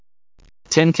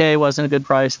10K wasn't a good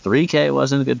price. 3K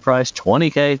wasn't a good price.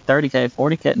 20K, 30K,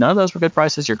 40K. None of those were good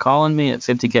prices. You're calling me at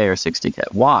 50K or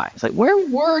 60K. Why? It's like, where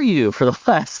were you for the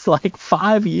last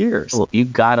 5 years? Well, you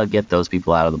got to get those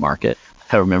people out of the market.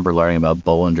 I remember learning about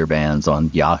Bollinger Bands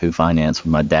on Yahoo Finance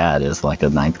when my dad is like a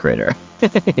ninth grader.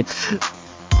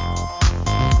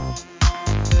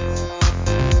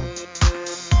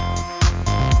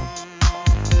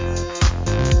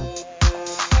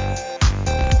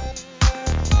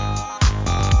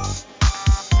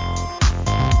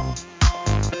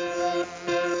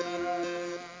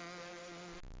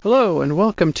 Hello, and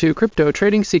welcome to Crypto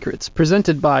Trading Secrets,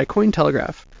 presented by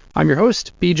Cointelegraph. I'm your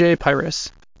host, BJ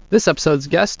Pyrus. This episode's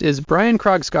guest is Brian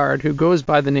Krogsgard, who goes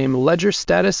by the name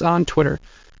Ledgerstatus on Twitter.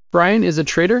 Brian is a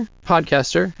trader,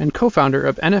 podcaster, and co-founder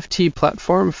of NFT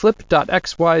platform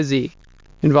Flip.xyz.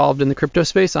 Involved in the crypto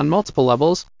space on multiple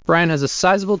levels, Brian has a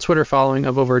sizable Twitter following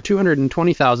of over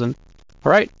 220,000.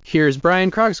 All right, here's Brian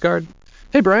Krogsgard.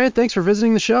 Hey, Brian, thanks for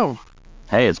visiting the show.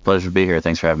 Hey, it's a pleasure to be here.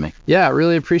 Thanks for having me. Yeah, I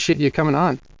really appreciate you coming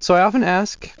on. So I often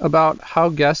ask about how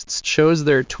guests chose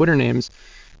their Twitter names,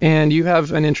 and you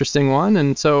have an interesting one.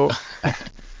 And so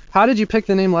how did you pick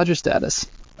the name Ledgerstatus?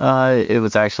 It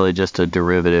was actually just a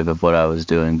derivative of what I was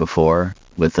doing before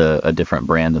with a different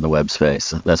brand in the web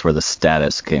space. That's where the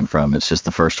status came from. It's just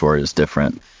the first word is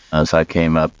different. So I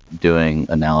came up doing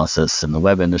analysis in the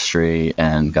web industry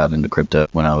and got into crypto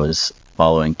when I was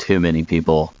following too many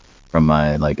people from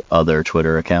my other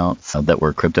Twitter accounts that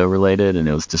were crypto related, and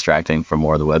it was distracting from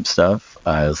more of the web stuff.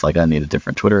 I was like, I need a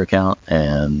different Twitter account,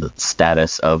 and the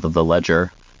status of the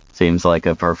ledger seems like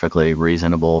a perfectly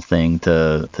reasonable thing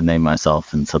to name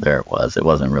myself, and so there it was. It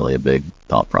wasn't really a big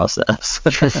thought process.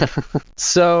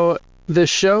 So the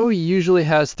show usually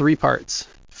has 3 parts.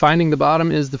 Finding the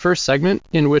Bottom is the first segment,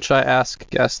 in which I ask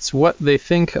guests what they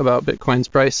think about Bitcoin's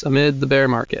price amid the bear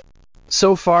market.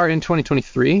 So far in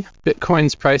 2023,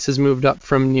 Bitcoin's price has moved up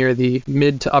from near the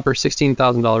mid to upper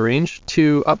 $16,000 range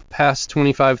to up past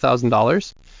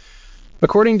 $25,000,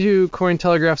 according to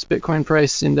Cointelegraph's Bitcoin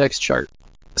price index chart.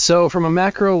 So from a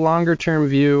macro longer-term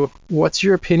view, what's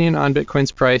your opinion on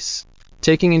Bitcoin's price,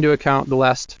 taking into account the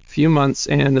last few months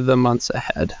and the months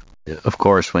ahead? Of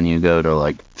course, when you go to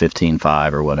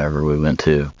 15.5 or whatever we went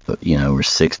to, we're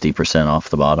 60% off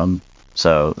the bottom.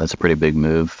 So that's a pretty big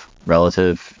move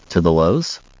relative to the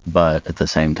lows. But at the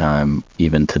same time,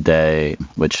 even today,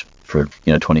 which for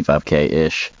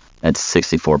 25K-ish, that's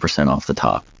 64% off the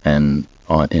top. And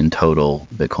in total,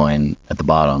 Bitcoin at the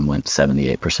bottom went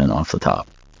 78% off the top.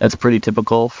 That's pretty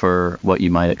typical for what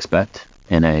you might expect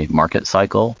in a market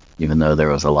cycle, even though there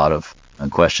was a lot of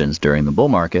questions during the bull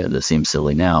market. It seems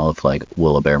silly now of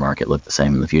will a bear market look the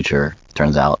same in the future?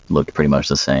 Turns out looked pretty much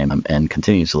the same and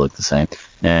continues to look the same.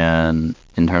 And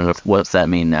in terms of what's that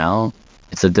mean now,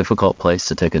 it's a difficult place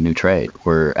to take a new trade.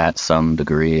 We're at some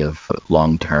degree of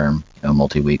long-term,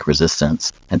 multi-week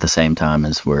resistance at the same time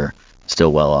as we're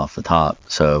still well off the top.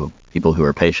 So people who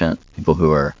are patient, people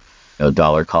who are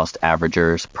dollar cost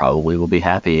averagers probably will be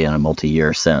happy in a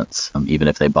multi-year sense, even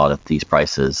if they bought at these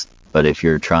prices. But if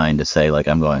you're trying to say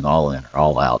I'm going all in or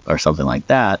all out or something like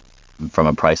that, from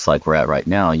a price like we're at right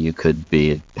now, you could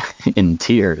be in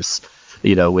tears,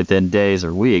 within days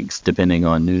or weeks, depending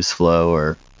on news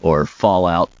flow or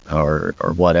fallout or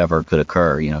whatever could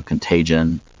occur,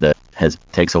 contagion that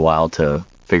takes a while to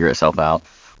figure itself out,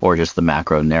 or just the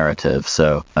macro narrative.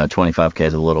 So 25K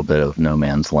is a little bit of no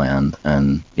man's land.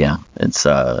 And yeah,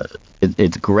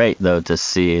 it's great though to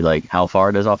see how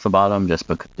far it is off the bottom, just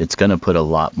because it's going to put a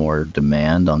lot more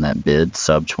demand on that bid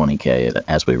sub 20K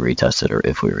as we retest it or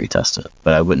if we retest it.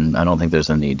 But I don't think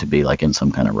there's a need to be in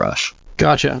some kind of rush.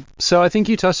 Gotcha. So I think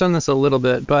you touched on this a little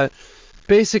bit, but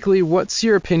basically, what's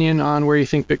your opinion on where you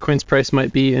think Bitcoin's price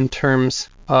might be in terms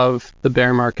of the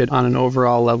bear market on an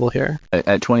overall level here?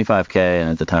 At 25K, and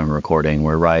at the time of recording,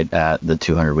 we're right at the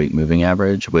 200-week moving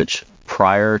average, which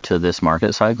prior to this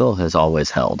market cycle has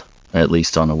always held, at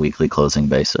least on a weekly closing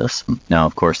basis. Now,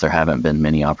 of course, there haven't been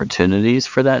many opportunities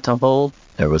for that to hold.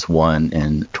 There was one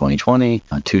in 2020,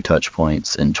 2 touch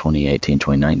points in 2018,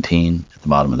 2019 at the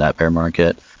bottom of that bear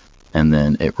market, and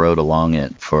then it rode along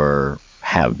it for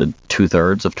the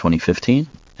 2/3 of 2015.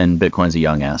 And Bitcoin's a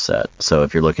young asset. So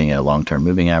if you're looking at a long-term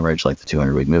moving average, like the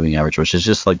 200-week moving average, which is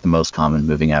just the most common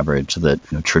moving average that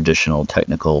traditional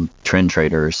technical trend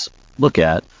traders look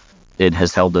at, it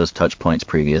has held those touch points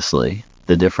previously.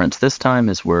 The difference this time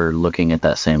is we're looking at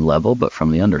that same level, but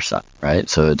from the underside, right?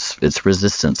 So it's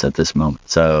resistance at this moment.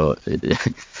 So it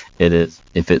is.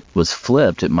 If it was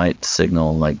flipped, it might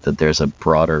signal that there's a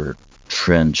broader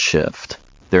trend shift.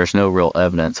 There's no real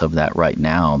evidence of that right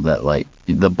now, that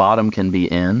the bottom can be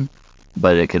in,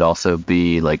 but it could also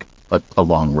be a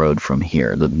long road from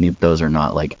here. Those are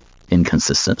not like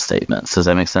inconsistent statements. Does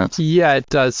that make sense? Yeah, it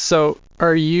does. So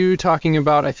are you talking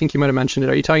about, I think you might have mentioned it,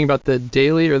 are you talking about the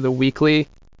daily or the weekly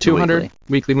 200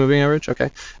 weekly moving average? Okay.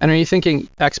 And are you thinking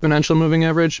exponential moving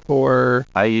average or?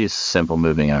 I use simple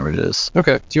moving averages.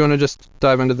 Okay. Do you want to just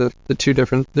dive into the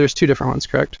there's two different ones,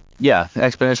 correct? Yeah.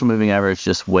 Exponential moving average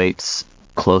just weights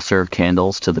closer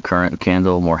candles to the current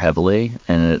candle more heavily,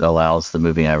 and it allows the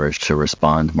moving average to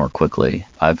respond more quickly.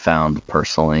 I've found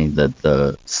personally that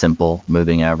the simple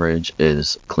moving average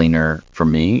is cleaner for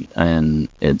me, and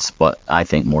it's what I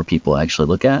think more people actually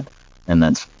look at, and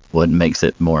that's what makes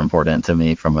it more important to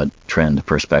me from a trend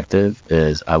perspective.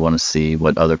 Is I want to see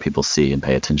what other people see and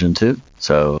pay attention to.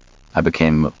 So I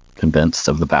became convinced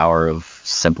of the power of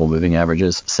simple moving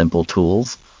averages, simple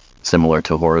tools, similar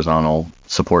to horizontal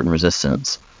support and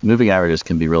resistance. Moving averages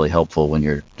can be really helpful when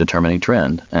you're determining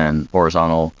trend, and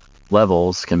horizontal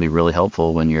levels can be really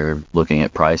helpful when you're looking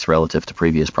at price relative to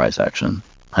previous price action.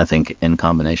 I think in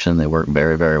combination, they work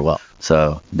very, very well.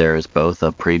 So there is both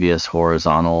a previous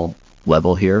horizontal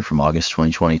level here from August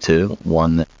 2022,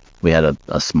 one that we had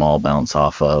a small bounce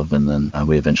off of, and then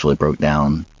we eventually broke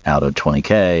down out of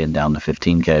 20K and down to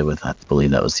 15K with, I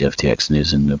believe that was the FTX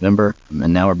news in November.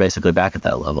 And now we're basically back at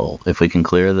that level. If we can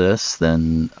clear this,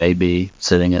 then AB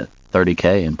sitting at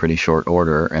 30K in pretty short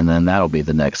order, and then that'll be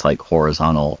the next like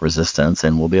horizontal resistance,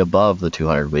 and we'll be above the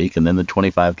 200 week, and then the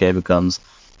 25K becomes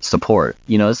support.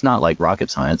 It's not like rocket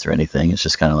science or anything. It's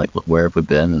just kind of like, where have we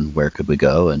been and where could we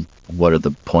go, and what are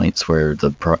the points where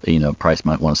the price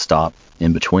might want to stop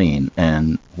in between,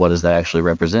 and what does that actually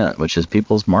represent, which is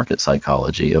people's market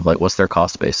psychology of like, what's their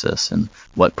cost basis and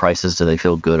what prices do they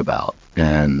feel good about.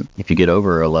 And if you get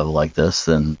over a level like this,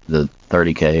 then the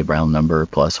 30K round number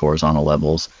plus horizontal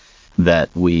levels that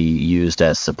we used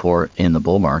as support in the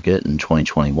bull market in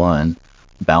 2021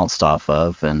 bounced off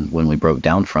of, and when we broke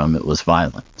down from, it was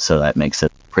violent. So that makes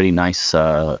it a pretty nice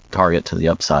target to the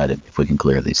upside if we can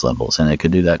clear these levels, and it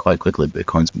could do that quite quickly.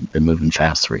 Bitcoin's been moving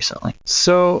fast recently.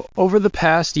 So over the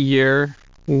past year,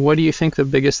 what do you think the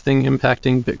biggest thing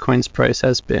impacting Bitcoin's price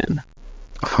has been?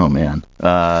 Oh man,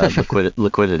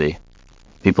 liquidity.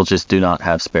 People just do not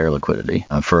have spare liquidity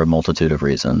for a multitude of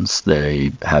reasons.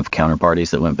 They have counterparties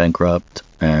that went bankrupt,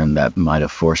 and that might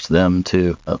have forced them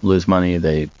to lose money.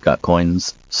 They got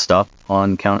coins stuck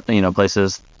on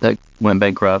places that went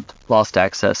bankrupt, lost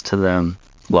access to them,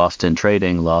 lost in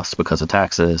trading, lost because of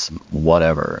taxes,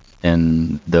 whatever.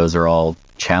 And those are all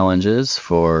challenges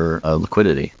for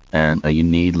liquidity, and you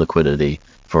need liquidity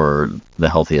for the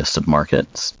healthiest of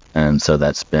markets. And so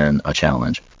that's been a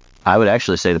challenge. I would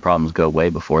actually say the problems go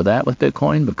way before that with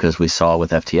Bitcoin, because we saw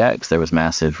with FTX, there was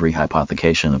massive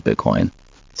rehypothecation of Bitcoin.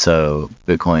 So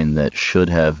Bitcoin that should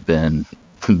have been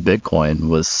Bitcoin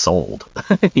was sold,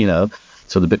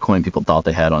 So the Bitcoin people thought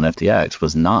they had on FTX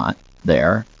was not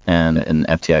there, and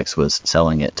FTX was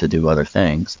selling it to do other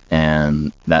things.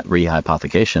 And that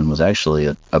rehypothecation was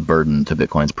actually a burden to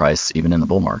Bitcoin's price, even in the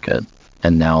bull market.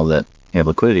 And now that you have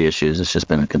liquidity issues, it's just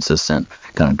been a consistent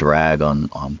kind of drag on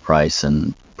price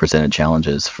and presented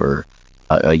challenges for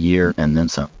a year and then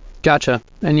some. Gotcha.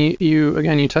 And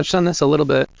you touched on this a little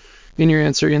bit in your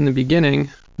answer in the beginning,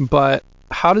 but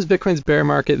how does Bitcoin's bear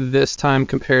market this time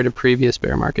compare to previous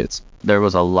bear markets? There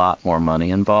was a lot more money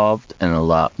involved, and a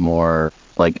lot more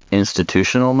like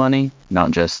institutional money, not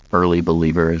just early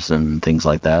believers and things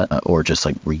like that, or just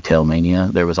like retail mania.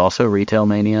 There was also retail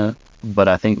mania, but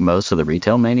I think most of the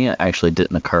retail mania actually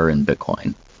didn't occur in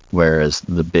Bitcoin, whereas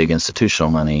the big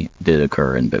institutional money did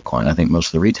occur in Bitcoin. I think most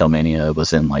of the retail mania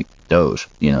was in like Doge,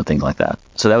 things like that.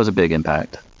 So that was a big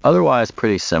impact. Otherwise,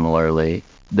 pretty similarly,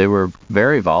 they were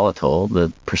very volatile.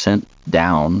 The percent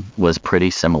down was pretty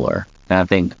similar. And I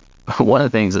think one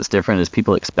of the things that's different is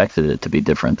people expected it to be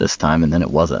different this time, and then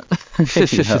it wasn't.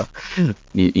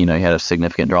 You had a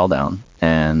significant drawdown,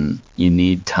 and you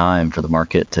need time for the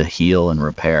market to heal and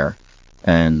repair.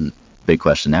 And big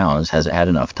question now is, has it had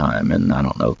enough time? And I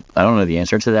don't know the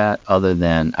answer to that, other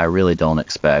than I really don't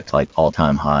expect like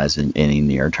all-time highs in any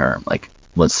near term. Like,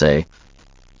 let's say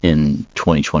in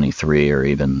 2023 or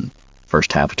even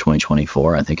first half of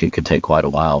 2024, I think it could take quite a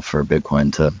while for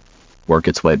Bitcoin to work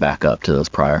its way back up to those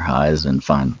prior highs and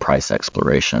find price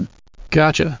exploration.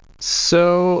 Gotcha.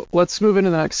 So let's move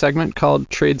into the next segment called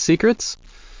Trade Secrets.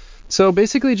 So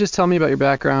basically just tell me about your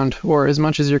background, or as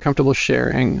much as you're comfortable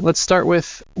sharing. Let's start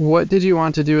with, what did you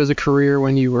want to do as a career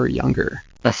when you were younger?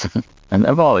 And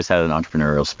I've always had an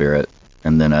entrepreneurial spirit.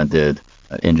 And then I did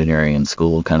engineering in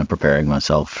school, kind of preparing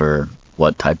myself for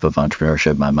what type of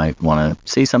entrepreneurship I might want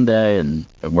to see someday. And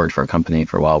I worked for a company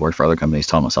for a while, worked for other companies,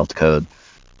 taught myself to code.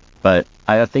 But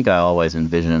I think I always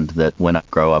envisioned that when I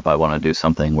grow up, I want to do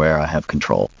something where I have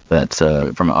control. That's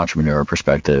from an entrepreneur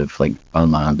perspective, like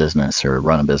own my own business or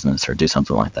run a business or do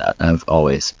something like that. I've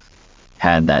always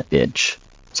had that itch.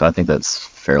 So I think that's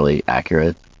fairly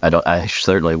accurate. I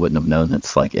certainly wouldn't have known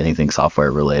it's like anything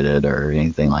software related or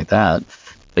anything like that.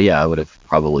 But yeah, I would have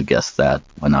probably guessed that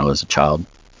when I was a child.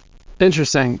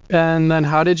 Interesting. And then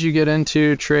how did you get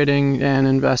into trading and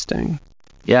investing?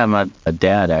 Yeah, my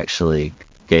dad actually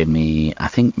gave me, I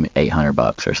think,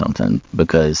 $800 or something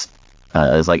because it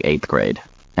was like 8th grade.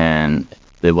 And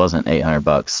it wasn't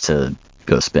 $800 to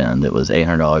go spend. It was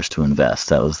 $800 to invest.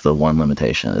 That was the one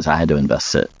limitation, is I had to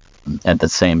invest it. At the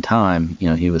same time,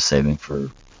 he was saving for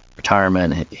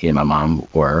retirement. He and my mom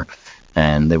were,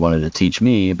 and they wanted to teach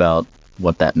me about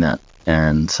what that meant.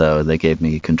 And so they gave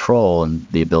me control and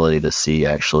the ability to see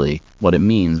actually what it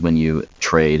means when you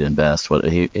trade, invest.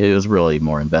 It was really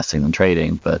more investing than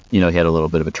trading, but he had a little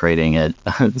bit of a trading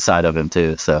side of him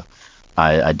too. So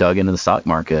I dug into the stock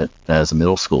market as a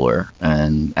middle schooler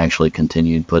and actually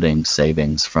continued putting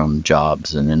savings from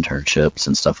jobs and internships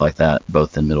and stuff like that,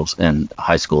 both in middle and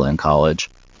high school and college.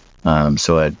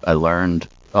 So I learned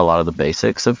a lot of the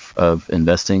basics of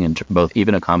investing in both,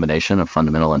 even a combination of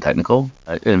fundamental and technical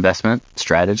investment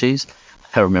strategies.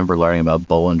 I remember learning about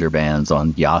Bollinger Bands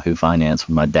on Yahoo Finance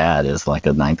when my dad is like a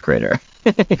 9th grader.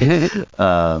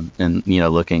 And,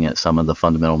 looking at some of the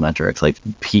fundamental metrics like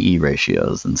PE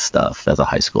ratios and stuff as a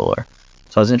high schooler.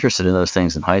 So I was interested in those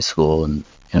things in high school, and,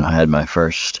 I had my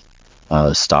first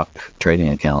stock trading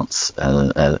accounts,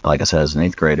 like I said, as an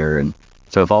 8th grader. And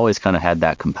so I've always kind of had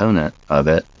that component of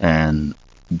it. And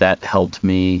that helped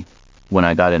me when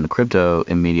I got into crypto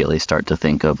immediately start to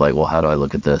think of like, well, how do I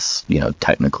look at this,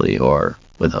 technically or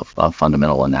with a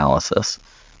fundamental analysis,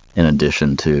 in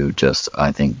addition to just,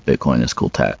 I think Bitcoin is cool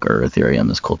tech or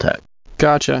Ethereum is cool tech.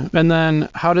 Gotcha. And then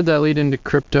how did that lead into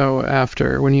crypto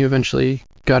after, when you eventually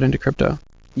got into crypto?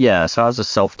 Yeah, so I was a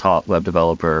self-taught web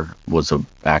developer, was an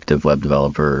active web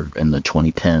developer in the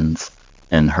 2010s,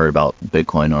 and heard about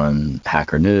Bitcoin on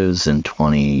Hacker News in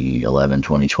 2011,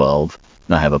 2012.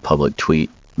 And I have a public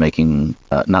tweet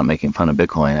not making fun of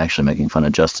Bitcoin, actually making fun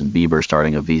of Justin Bieber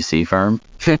starting a VC firm.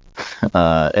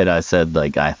 And I said,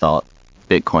 like, I thought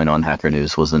Bitcoin on Hacker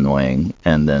News was annoying.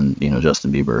 And then,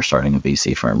 Justin Bieber starting a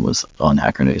VC firm was on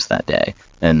Hacker News that day.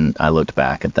 And I looked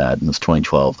back at that, and it was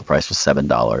 2012. The price was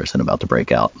 $7 and about to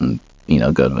break out and,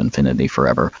 go to infinity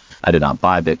forever. I did not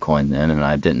buy Bitcoin then, and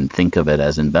I didn't think of it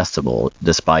as investable,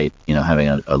 despite, having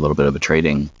a little bit of a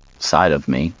trading side of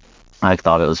me. I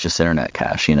thought it was just internet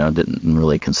cash, didn't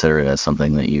really consider it as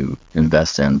something that you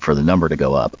invest in for the number to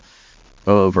go up.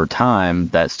 Over time,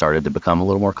 that started to become a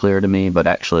little more clear to me, but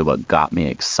actually what got me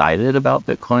excited about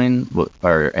Bitcoin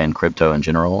and crypto in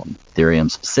general,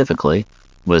 Ethereum specifically,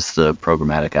 was the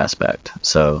programmatic aspect.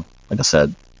 So, like I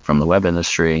said, from the web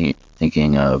industry,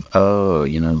 thinking of,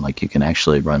 like you can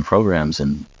actually run programs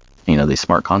and, these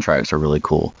smart contracts are really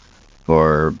cool.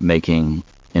 For making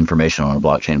information on a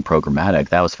blockchain programmatic,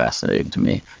 that was fascinating to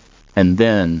me. And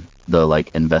then the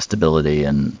like investability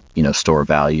and, store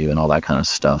value and all that kind of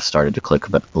stuff started to click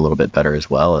a little bit better as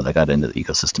well. And I got into the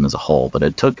ecosystem as a whole, but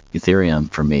it took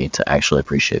Ethereum for me to actually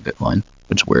appreciate Bitcoin,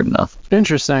 which is weird enough.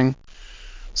 Interesting.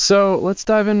 So let's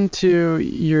dive into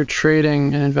your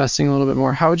trading and investing a little bit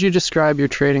more. How would you describe your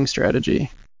trading strategy?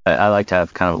 I like to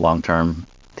have kind of long-term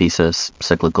thesis,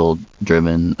 cyclical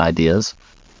driven ideas.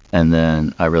 And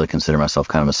then I really consider myself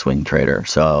kind of a swing trader.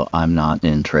 So I'm not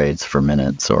in trades for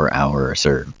minutes or hours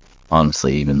or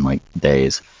honestly even like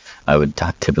days. I would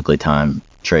typically time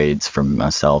trades for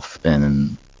myself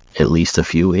in at least a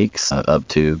few weeks up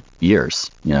to years,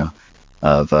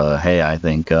 of hey, I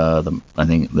think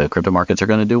the crypto markets are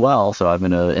going to do well, so I'm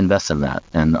going to invest in that.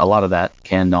 And a lot of that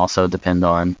can also depend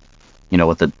on,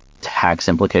 what the tax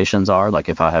implications are. Like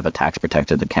if I have a tax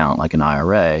protected account like an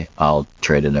IRA, I'll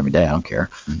trade it every day. I don't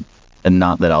care. And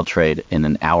not that I'll trade in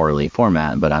an hourly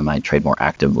format, but I might trade more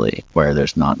actively where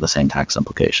there's not the same tax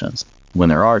implications. When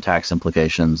there are tax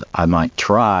implications, I might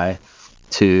try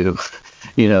to,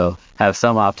 have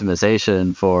some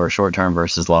optimization for short-term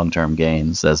versus long-term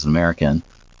gains as an American.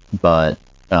 But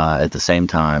at the same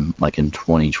time, like in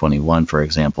 2021, for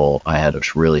example, I had a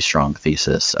really strong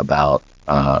thesis about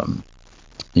the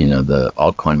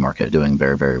altcoin market doing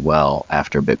very, very well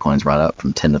after Bitcoin's right up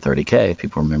from 10 to 30K.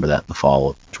 People remember that in the fall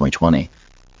of 2020.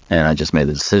 And I just made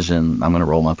the decision, I'm going to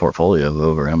roll my portfolio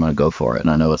over and I'm going to go for it. And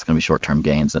I know it's going to be short-term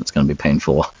gains and it's going to be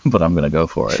painful, but I'm going to go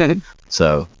for it.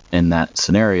 So in that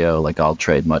scenario, like I'll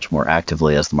trade much more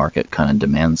actively as the market kind of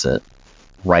demands it.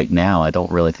 Right now, I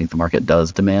don't really think the market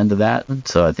does demand that.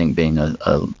 So I think being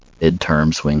a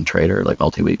mid-term swing trader, like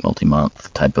multi-week,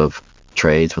 multi-month type of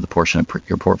trades with a portion of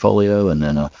your portfolio, and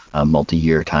then a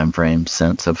multi-year time frame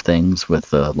sense of things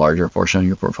with a larger portion of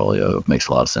your portfolio. It makes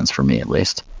a lot of sense for me, at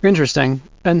least. Interesting.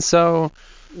 And so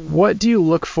what do you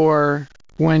look for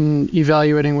when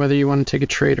evaluating whether you want to take a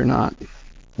trade or not?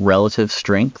 Relative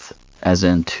strength, as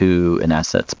in to an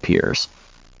asset's peers.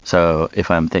 So if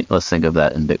let's think of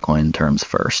that in Bitcoin terms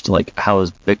first. Like, how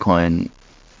is Bitcoin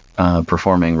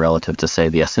performing relative to, say,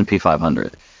 the S&P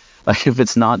 500? Like, if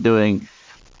it's not doing,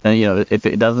 if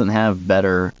it doesn't have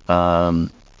better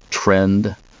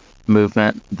trend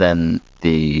movement than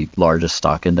the largest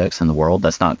stock index in the world,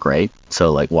 that's not great.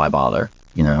 So, like, why bother?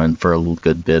 And for a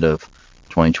good bit of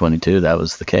 2022, that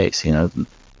was the case.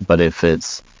 But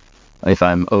if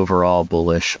I'm overall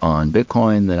bullish on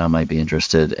Bitcoin, then I might be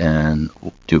interested in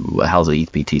how's the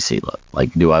ETH BTC look?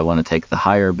 Like, do I want to take the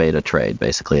higher beta trade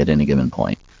basically at any given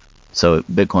point? So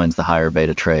Bitcoin's the higher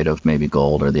beta trade of maybe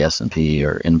gold or the S&P,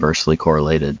 or inversely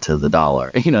correlated to the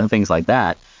dollar, things like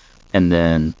that. And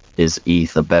then is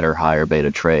ETH a better higher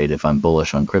beta trade? If I'm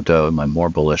bullish on crypto, am I more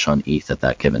bullish on ETH at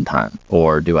that given time?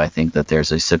 Or do I think that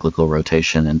there's a cyclical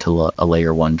rotation into a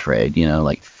layer one trade?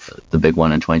 Like the big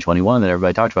one in 2021 that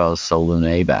everybody talked about was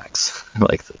Soluna AVAX,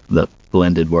 like the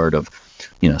blended word of,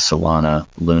 Solana,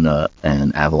 Luna,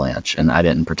 and Avalanche. And I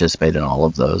didn't participate in all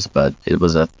of those, but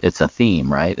it's a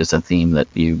theme, right? It's a theme that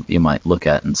you might look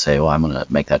at and say, well, I'm going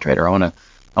to make that trade, or I want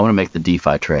to make the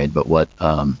DeFi trade, but what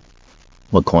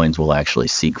coins will actually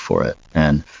seek for it.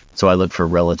 And so I look for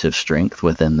relative strength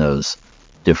within those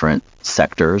different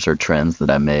sectors or trends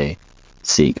that I may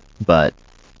seek. But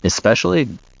especially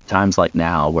times like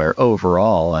now, where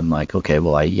overall I'm like, okay,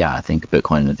 well, I think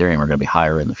Bitcoin and Ethereum are going to be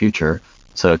higher in the future.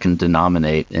 So it can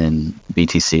denominate in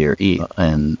BTC or ETH,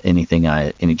 and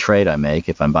any trade I make,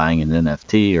 if I'm buying an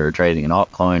NFT or trading an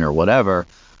altcoin or whatever,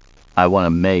 I want to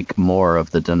make more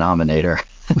of the denominator.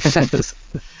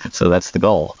 So that's the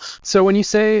goal. So when you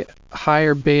say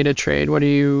higher beta trade, what are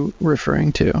you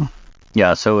referring to?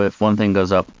 Yeah, so if one thing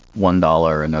goes up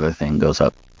 $1, another thing goes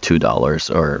up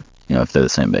 $2, or if they're the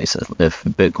same basis. If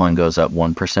Bitcoin goes up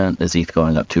 1%, is ETH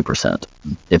going up 2%?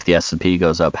 If the S&P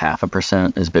goes up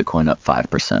 0.5%, is Bitcoin up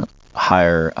 5%?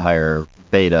 Higher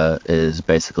beta is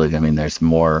basically, there's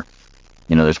more,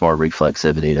 there's more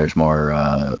reflexivity. There's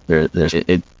more,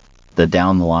 the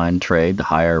down the line trade, the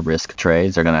higher risk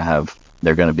trades they're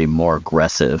going to be more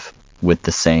aggressive with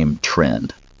the same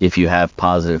trend. If you have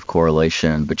positive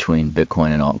correlation between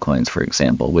Bitcoin and altcoins, for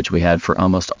example, which we had for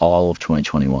almost all of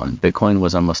 2021, Bitcoin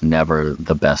was almost never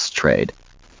the best trade,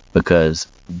 because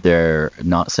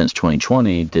not since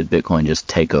 2020 did Bitcoin just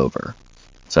take over.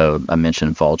 So I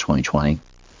mentioned fall 2020,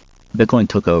 Bitcoin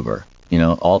took over.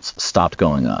 Alts stopped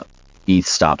going up. ETH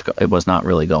stopped. It was not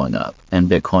really going up. And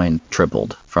Bitcoin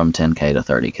tripled from 10K to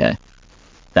 30K.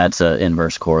 That's an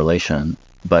inverse correlation.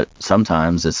 But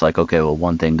sometimes it's like, okay, well,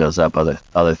 one thing goes up,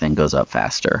 other thing goes up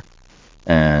faster.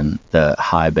 And the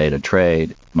high beta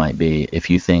trade might be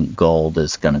if you think gold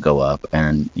is going to go up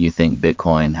and you think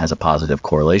Bitcoin has a positive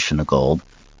correlation to gold,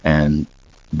 and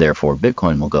therefore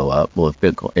Bitcoin will go up. Well,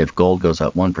 if gold goes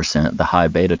up 1%, the high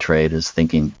beta trade is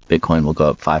thinking Bitcoin will go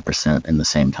up 5% in the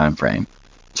same time frame.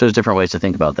 So there's different ways to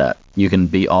think about that. You can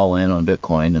be all in on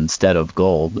Bitcoin instead of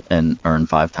gold and earn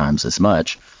 5 times as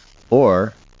much.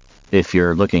 Or if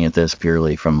you're looking at this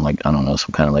purely from some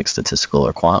kind of statistical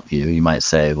or quant view, you might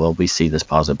say, well, we see this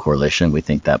positive correlation. We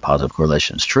think that positive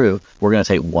correlation is true. We're going to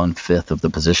take 1/5 of the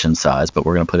position size, but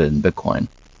we're going to put it in Bitcoin,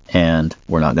 and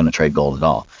we're not going to trade gold at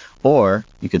all. Or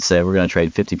you could say we're going to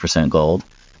trade 50% gold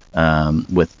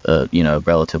with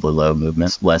relatively low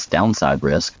movements, less downside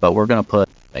risk, but we're going to put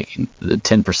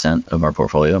 10% of our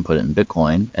portfolio and put it in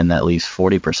Bitcoin, and that leaves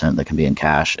 40% that can be in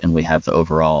cash, and we have the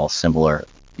overall similar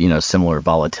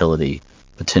volatility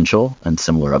potential and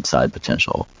similar upside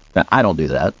potential. Now, I don't do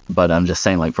that, but I'm just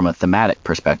saying, from a thematic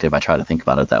perspective, I try to think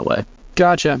about it that way.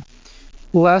 Gotcha.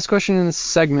 Last question in this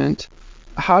segment.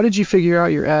 How did you figure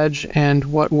out your edge, and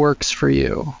what works for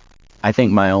you? I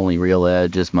think my only real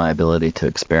edge is my ability to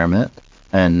experiment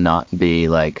and not be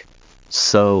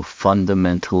so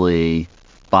fundamentally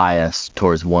biased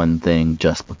towards one thing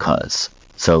just because.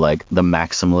 So the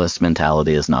maximalist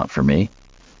mentality is not for me.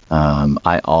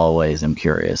 I always am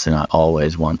curious, and I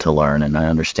always want to learn, and I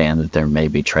understand that there may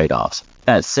be trade-offs.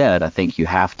 That said, I think you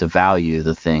have to value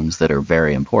the things that are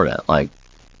very important, like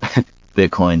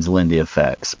Bitcoin's Lindy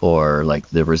effects, or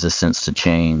the resistance to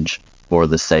change for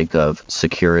the sake of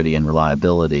security and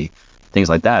reliability. Things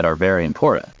like that are very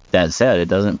important. That said, it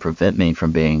doesn't prevent me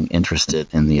from being interested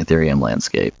in the Ethereum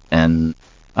landscape. And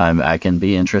I can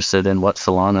be interested in what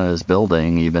Solana is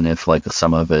building, even if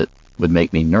some of it would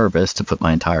make me nervous to put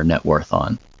my entire net worth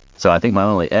on. So I think my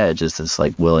only edge is this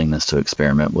like willingness to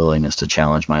experiment, willingness to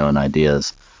challenge my own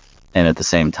ideas, and at the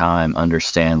same time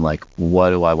understand like,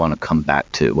 what do I want to come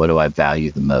back to? What do I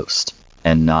value the most?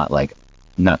 And not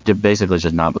basically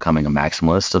just not becoming a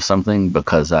maximalist of something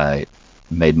because I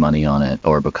made money on it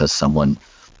or because someone,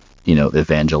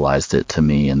 evangelized it to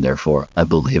me and therefore I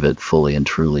believe it fully and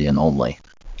truly and only.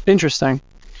 Interesting.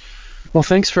 Well,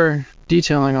 thanks for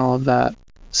detailing all of that.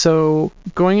 So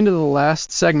going into the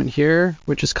last segment here,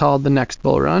 which is called the next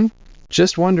bull run,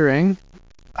 just wondering,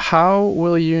 how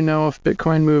will you know if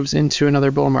Bitcoin moves into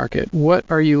another bull market? What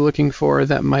are you looking for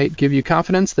that might give you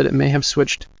confidence that it may have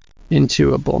switched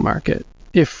into a bull market,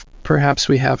 if perhaps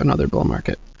we have another bull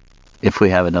market? If we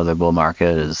have another bull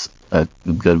market is a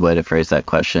good way to phrase that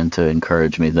question to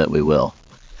encourage me that we will.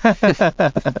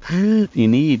 You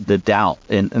need the doubt,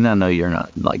 and I know you're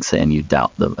not like saying you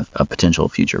doubt a potential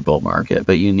future bull market,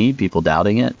 but you need people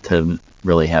doubting it to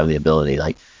really have the ability.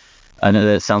 Like, I know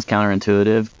that sounds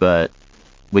counterintuitive, but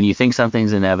when you think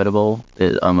something's inevitable,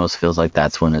 it almost feels like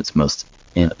that's when it's when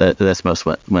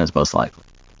it's most likely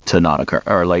to not occur.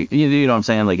 Or like, you know what I'm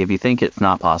saying? Like, if you think it's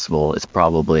not possible, it's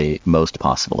probably most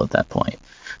possible at that point.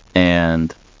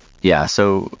 And yeah,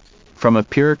 so from a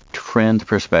pure trend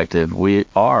perspective, we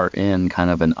are in kind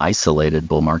of an isolated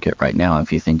bull market right now.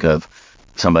 If you think of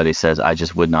somebody says, I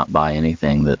just would not buy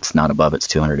anything that's not above its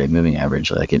 200-day moving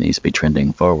average, like it needs to be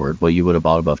trending forward. Well, you would have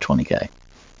bought above 20K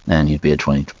and you'd be at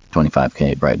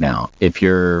 25K right now. If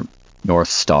your North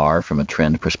Star from a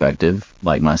trend perspective,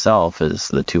 like myself, is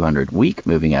the 200-week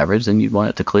moving average, then you'd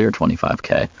want it to clear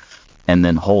 25K and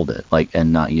then hold it,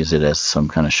 and not use it as some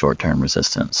kind of short-term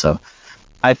resistance. So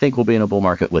I think we'll be in a bull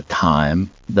market with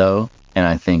time, though, and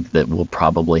I think that we'll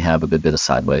probably have a good bit of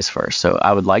sideways first. So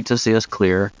I would like to see us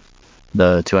clear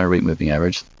the 200-week moving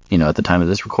average. At the time of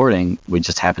this recording, we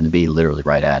just happen to be literally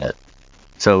right at it.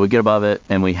 So we get above it,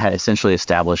 and we essentially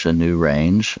establish a new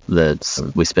range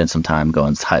we spend some time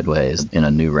going sideways in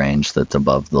a new range that's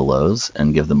above the lows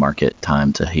and give the market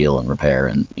time to heal and repair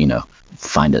and,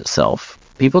 find itself.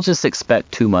 People just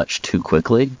expect too much too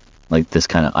quickly, like this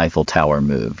kind of Eiffel Tower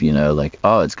move, like,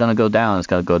 oh, it's going to go down. It's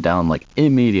going to go down like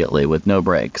immediately with no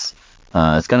breaks.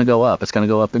 It's going to go up. It's going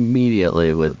to go up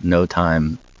immediately with no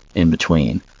time in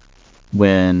between.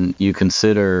 When you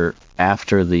consider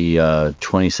after the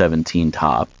 2017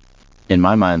 top, in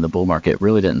my mind, the bull market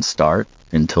really didn't start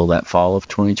until that fall of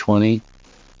 2020,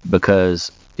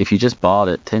 because if you just bought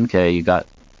at 10K, you got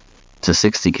to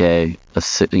 60K, the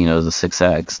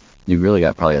 6X, you really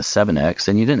got probably a 7X,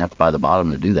 and you didn't have to buy the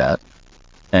bottom to do that.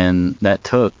 And that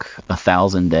took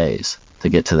 1,000 days to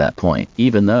get to that point,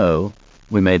 even though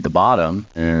we made the bottom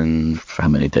in, how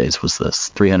many days was this?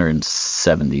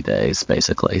 370 days,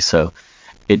 basically. So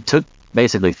it took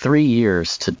basically 3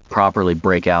 years to properly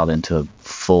break out into a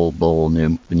full bull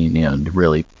new,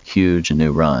 really huge and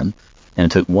new run. And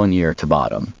it took 1 year to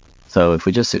bottom. So if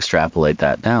we just extrapolate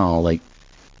that now,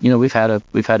 we've had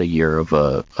a year of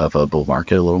a bull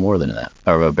market, a little more than that,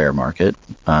 or a bear market,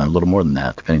 a little more than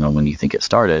that, depending on when you think it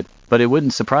started. But it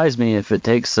wouldn't surprise me if it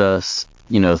takes us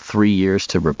 3 years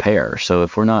to repair. So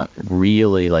if we're not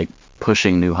really like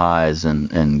pushing new highs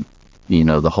and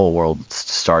the whole world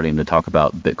starting to talk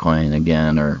about Bitcoin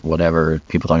again or whatever,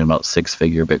 people talking about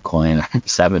 6-figure Bitcoin or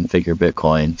 7-figure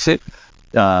Bitcoin,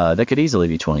 that could easily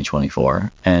be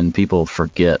 2024. And people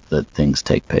forget that things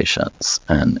take patience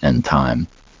and time.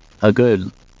 A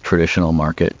good traditional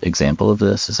market example of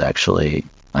this is actually,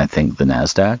 I think, the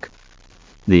NASDAQ.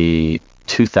 The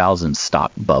 2000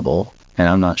 stock bubble, and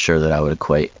I'm not sure that I would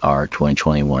equate our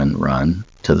 2021 run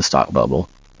to the stock bubble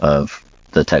of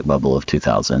the tech bubble of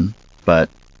 2000,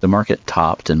 but the market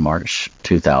topped in March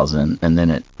 2000, and then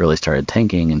it really started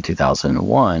tanking in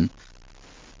 2001.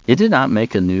 It did not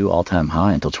make a new all-time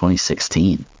high until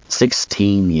 2016,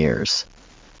 16 years.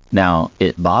 Now,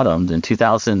 it bottomed in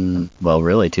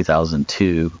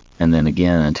 2002, and then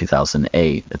again in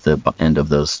 2008 at the end of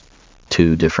those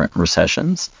two different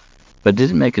recessions, but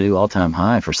didn't make a new all-time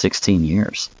high for 16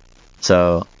 years.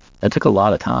 So that took a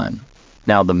lot of time.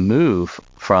 Now, the move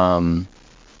from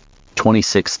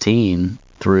 2016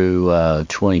 through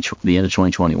the end of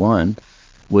 2021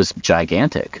 was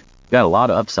gigantic. You got a lot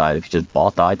of upside if you just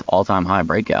bought the all-time high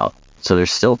breakout. So there's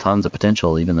still tons of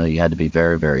potential, even though you had to be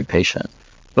very, very patient.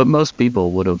 But most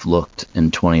people would have looked in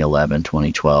 2011,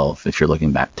 2012, if you're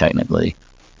looking back technically,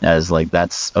 as like,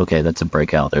 that's a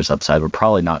breakout. There's upside. We're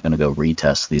probably not going to go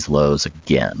retest these lows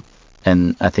again.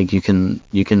 And I think you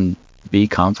can be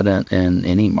confident in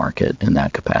any market in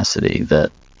that capacity,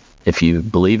 that if you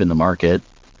believe in the market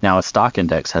Now, a stock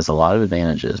index has a lot of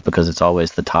advantages because it's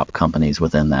always the top companies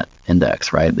within that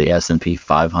index, right? The S&P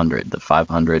 500, the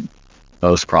 500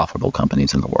 most profitable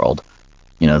companies in the world.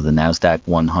 The NASDAQ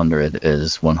 100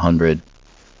 is 100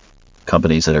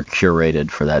 companies that are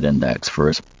curated for that index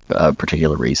for a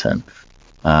particular reason.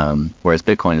 Whereas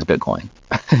Bitcoin is Bitcoin.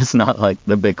 It's not like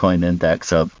the Bitcoin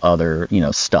index of other,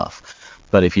 stuff.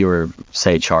 But if you were,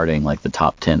 say, charting like the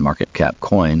top 10 market cap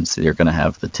coins, you're going to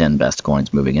have the 10 best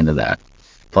coins moving into that.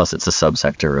 Plus, it's a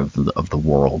subsector of the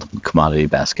world commodity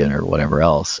basket or whatever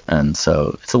else. And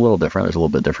so it's a little different. There's a little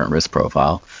bit different risk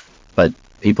profile. But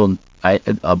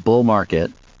a bull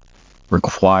market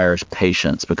requires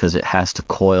patience because it has to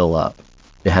coil up.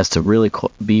 It has to really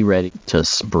be ready to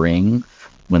spring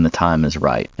when the time is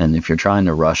right. And if you're trying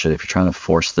to rush it, if you're trying to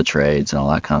force the trades and all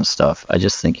that kind of stuff, I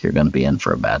just think you're going to be in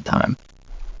for a bad time.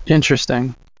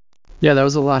 Interesting. Yeah, that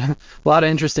was a lot of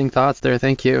interesting thoughts there.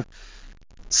 Thank you.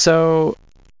 So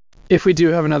if we do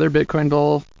have another Bitcoin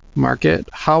bull market,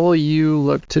 how will you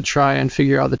look to try and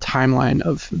figure out the timeline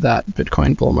of that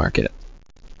Bitcoin bull market?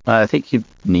 I think you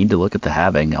need to look at the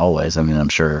halving always. I mean, I'm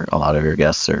sure a lot of your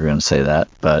guests are going to say that,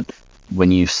 but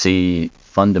when you see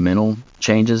fundamental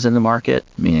changes in the market,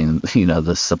 meaning,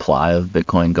 the supply of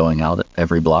Bitcoin going out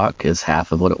every block is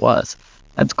half of what it was.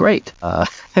 That's great,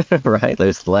 right?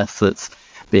 There's less that's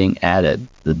being added.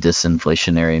 The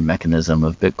disinflationary mechanism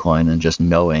of Bitcoin and just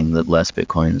knowing that less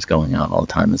Bitcoin is going out all the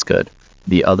time is good.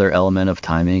 The other element of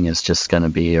timing is just going to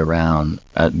be around,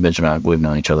 Benjamin, we've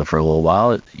known each other for a little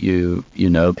while.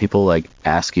 People like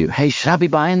ask you, hey, should I be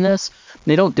buying this? And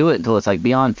they don't do it until it's like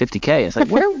beyond 50K. It's like,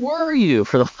 where were you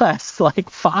for the last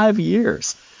 5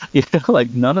 years?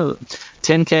 None of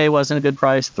 10K wasn't a good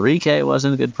price. 3K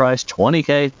wasn't a good price.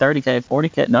 20K, 30K,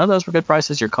 40K. None of those were good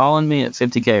prices. You're calling me at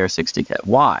 50K or 60K.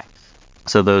 Why?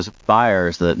 So those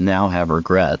buyers that now have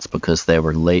regrets because they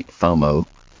were late FOMO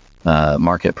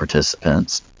market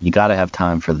participants, you got to have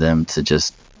time for them to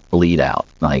just bleed out.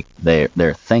 Like they're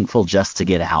thankful just to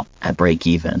get out at break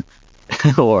even,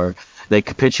 or they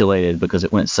capitulated because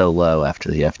it went so low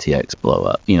after the FTX blow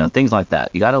up. Things like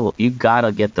that. You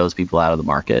gotta get those people out of the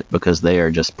market because they are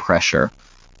just pressure.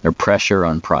 They're pressure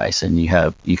on price, and you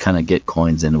kind of get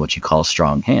coins into what you call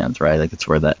strong hands, right? Like it's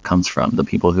where that comes from. The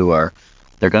people who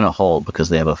they're going to hold because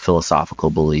they have a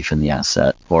philosophical belief in the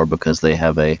asset, or because they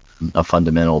have a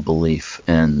fundamental belief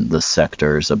in the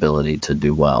sector's ability to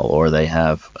do well, or they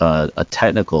have a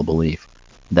technical belief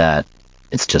that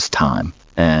it's just time.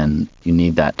 And you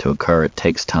need that to occur. It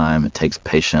takes time. It takes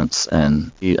patience.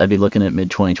 And I'd be looking at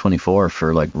mid-2024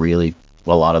 for really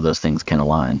a lot of those things can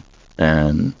align.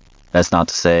 And that's not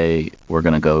to say we're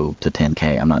going to go to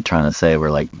 10K. I'm not trying to say we're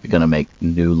going to make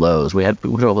new lows. We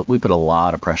put a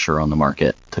lot of pressure on the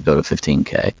market to go to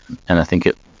 15K. And I think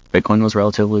Bitcoin was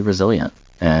relatively resilient.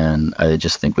 And I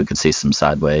just think we could see some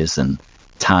sideways and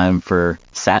time for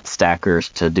sat stackers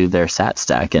to do their sat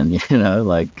stacking,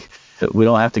 we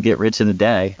don't have to get rich in a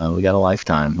day. We got a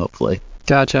lifetime, hopefully.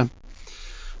 Gotcha.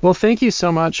 Well, thank you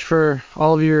so much for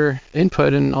all of your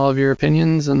input and all of your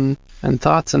opinions and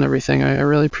thoughts and everything. I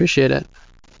really appreciate it.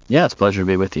 Yeah, it's a pleasure to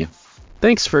be with you.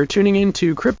 Thanks for tuning in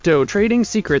to Crypto Trading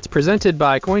Secrets presented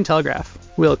by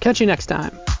Cointelegraph. We'll catch you next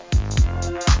time.